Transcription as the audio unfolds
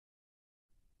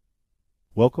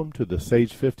Welcome to the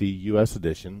Sage 50 US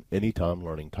Edition Anytime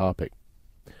Learning topic.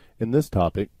 In this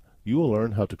topic, you will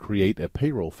learn how to create a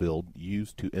payroll field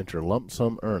used to enter lump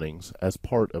sum earnings as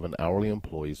part of an hourly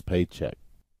employee's paycheck.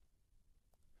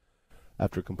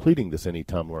 After completing this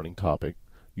Anytime Learning topic,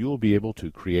 you will be able to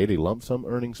create a lump sum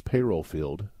earnings payroll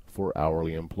field for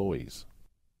hourly employees.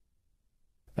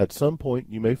 At some point,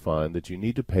 you may find that you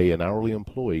need to pay an hourly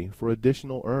employee for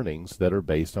additional earnings that are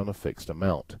based on a fixed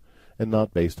amount and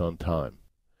not based on time.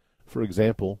 For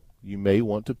example, you may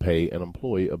want to pay an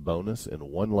employee a bonus in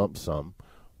one lump sum,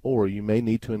 or you may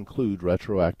need to include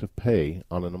retroactive pay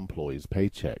on an employee's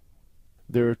paycheck.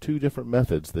 There are two different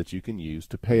methods that you can use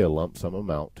to pay a lump sum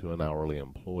amount to an hourly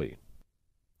employee.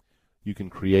 You can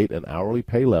create an hourly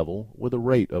pay level with a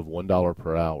rate of $1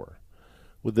 per hour.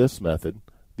 With this method,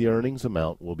 the earnings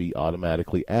amount will be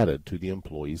automatically added to the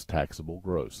employee's taxable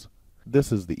gross.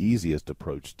 This is the easiest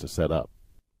approach to set up.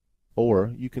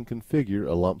 Or you can configure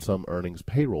a lump sum earnings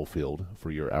payroll field for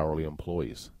your hourly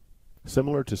employees.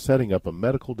 Similar to setting up a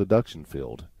medical deduction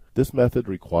field, this method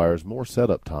requires more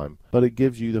setup time, but it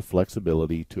gives you the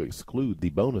flexibility to exclude the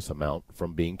bonus amount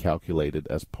from being calculated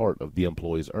as part of the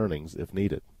employee's earnings if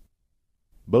needed.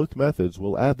 Both methods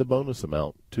will add the bonus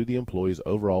amount to the employee's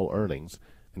overall earnings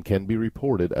and can be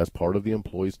reported as part of the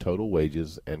employee's total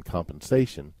wages and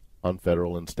compensation on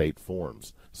federal and state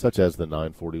forms, such as the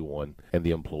 941 and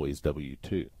the employee's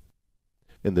W-2.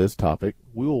 In this topic,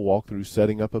 we will walk through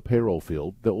setting up a payroll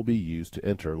field that will be used to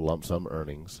enter lump sum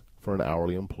earnings for an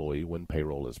hourly employee when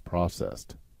payroll is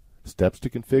processed. Steps to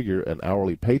configure an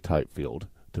hourly pay type field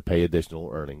to pay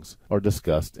additional earnings are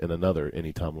discussed in another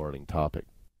Anytime Learning topic.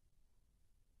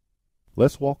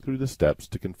 Let's walk through the steps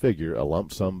to configure a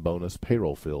lump sum bonus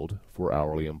payroll field for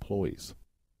hourly employees.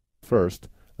 First,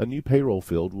 a new payroll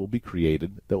field will be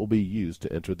created that will be used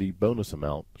to enter the bonus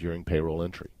amount during payroll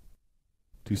entry.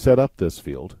 To set up this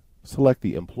field, select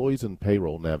the Employees and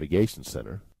Payroll Navigation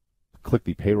Center, click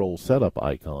the Payroll Setup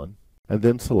icon, and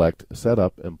then select Set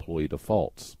Up Employee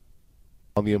Defaults.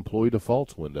 On the Employee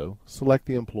Defaults window, select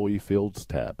the Employee Fields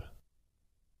tab.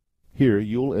 Here,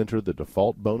 you will enter the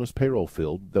default bonus payroll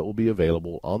field that will be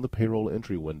available on the payroll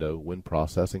entry window when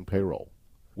processing payroll.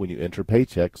 When you enter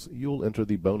paychecks, you will enter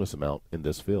the bonus amount in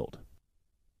this field.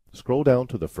 Scroll down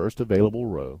to the first available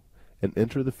row and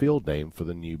enter the field name for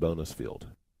the new bonus field.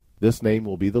 This name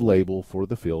will be the label for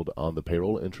the field on the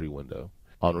payroll entry window,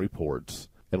 on reports,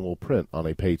 and will print on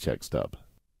a paycheck stub.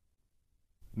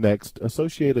 Next,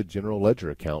 associate a general ledger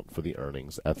account for the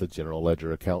earnings at the general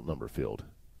ledger account number field.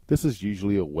 This is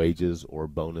usually a wages or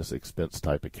bonus expense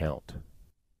type account.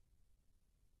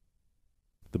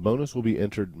 The bonus will be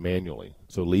entered manually,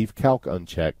 so leave Calc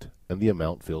unchecked and the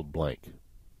amount field blank.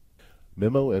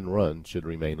 Memo and Run should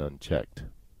remain unchecked.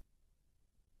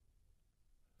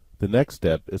 The next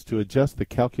step is to adjust the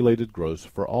calculated gross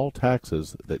for all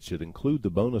taxes that should include the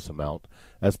bonus amount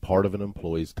as part of an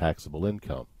employee's taxable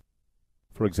income.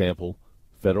 For example,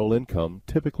 federal income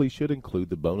typically should include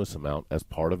the bonus amount as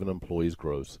part of an employee's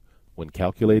gross when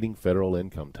calculating federal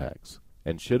income tax,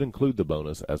 and should include the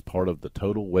bonus as part of the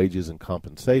total wages and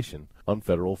compensation on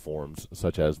federal forms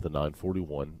such as the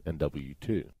 941 and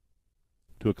W-2.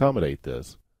 To accommodate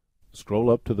this, scroll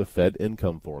up to the Fed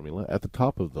income formula at the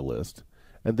top of the list,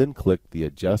 and then click the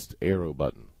Adjust Arrow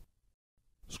button.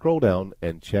 Scroll down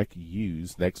and check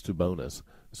Use next to bonus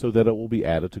so that it will be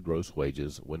added to gross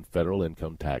wages when federal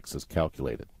income tax is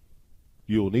calculated.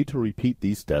 You will need to repeat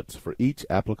these steps for each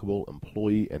applicable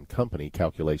employee and company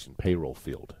calculation payroll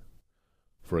field.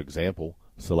 For example,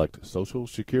 select Social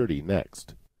Security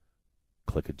next.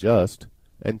 Click Adjust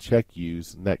and check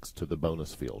Use next to the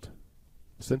bonus field.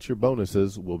 Since your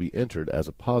bonuses will be entered as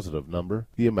a positive number,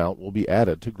 the amount will be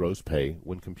added to gross pay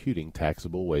when computing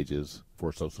taxable wages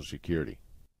for Social Security.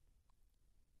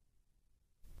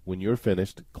 When you're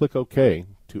finished, click OK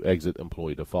to exit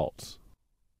Employee Defaults.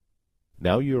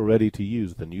 Now you are ready to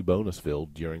use the new bonus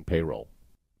field during payroll.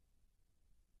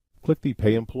 Click the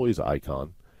Pay Employees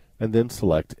icon and then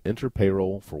select Enter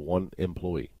Payroll for one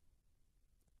employee.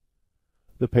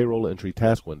 The payroll entry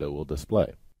task window will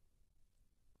display.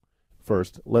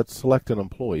 First, let's select an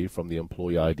employee from the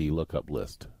Employee ID lookup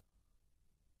list.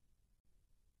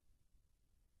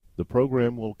 The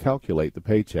program will calculate the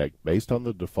paycheck based on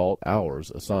the default hours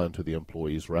assigned to the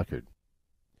employee's record.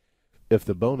 If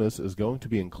the bonus is going to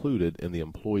be included in the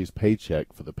employee's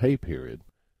paycheck for the pay period,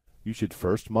 you should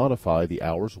first modify the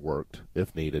hours worked,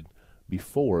 if needed,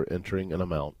 before entering an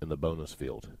amount in the bonus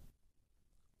field.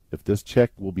 If this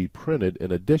check will be printed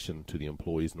in addition to the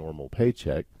employee's normal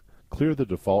paycheck, clear the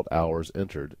default hours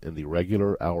entered in the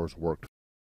regular hours worked.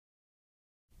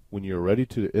 When you are ready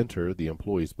to enter the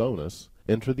employee's bonus,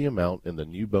 enter the amount in the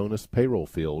New Bonus Payroll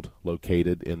field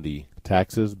located in the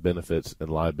Taxes, Benefits, and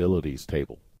Liabilities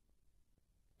table.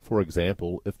 For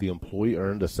example, if the employee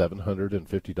earned a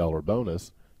 $750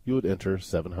 bonus, you would enter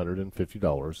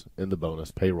 $750 in the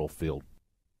Bonus Payroll field.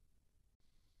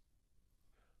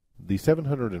 The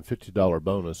 $750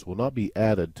 bonus will not be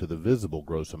added to the visible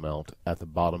gross amount at the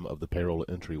bottom of the payroll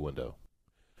entry window.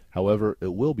 However,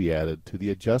 it will be added to the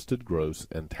adjusted gross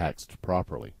and taxed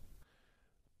properly.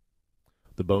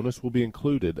 The bonus will be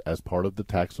included as part of the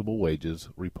taxable wages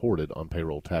reported on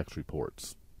payroll tax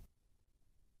reports.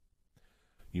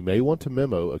 You may want to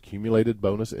memo accumulated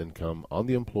bonus income on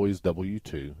the employee's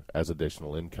W-2 as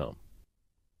additional income.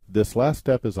 This last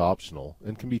step is optional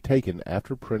and can be taken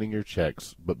after printing your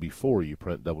checks but before you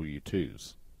print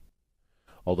W-2s.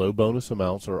 Although bonus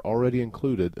amounts are already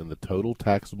included in the total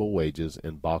taxable wages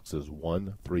in boxes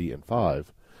 1, 3, and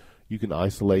 5, you can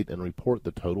isolate and report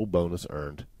the total bonus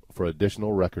earned for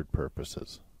additional record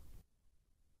purposes.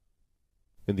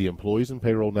 In the Employees and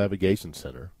Payroll Navigation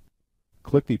Center,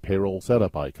 click the Payroll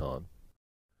Setup icon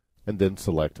and then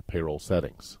select Payroll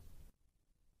Settings.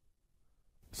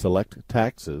 Select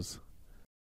Taxes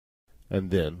and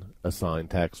then Assign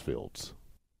Tax Fields.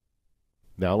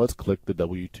 Now let's click the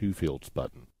W-2 Fields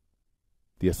button.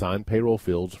 The Assign Payroll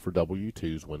Fields for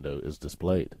W-2s window is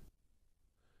displayed.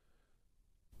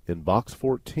 In box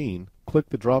 14, click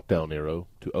the drop-down arrow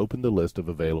to open the list of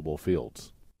available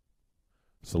fields.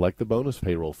 Select the Bonus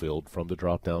Payroll field from the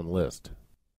drop-down list.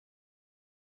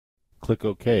 Click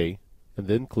OK, and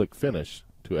then click Finish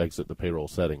to exit the Payroll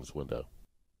Settings window.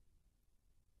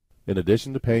 In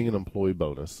addition to paying an employee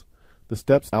bonus, the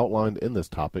steps outlined in this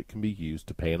topic can be used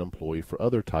to pay an employee for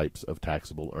other types of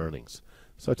taxable earnings,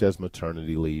 such as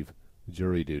maternity leave,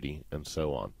 jury duty, and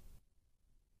so on.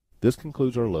 This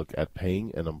concludes our look at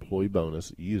paying an employee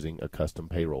bonus using a custom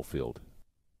payroll field.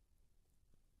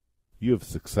 You have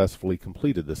successfully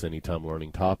completed this Anytime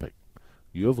Learning topic.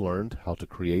 You have learned how to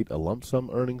create a lump sum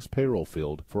earnings payroll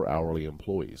field for hourly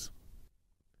employees.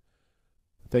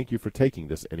 Thank you for taking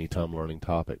this Anytime Learning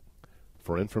topic.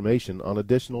 For information on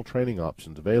additional training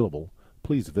options available,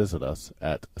 please visit us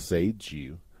at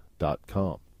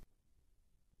sageu.com.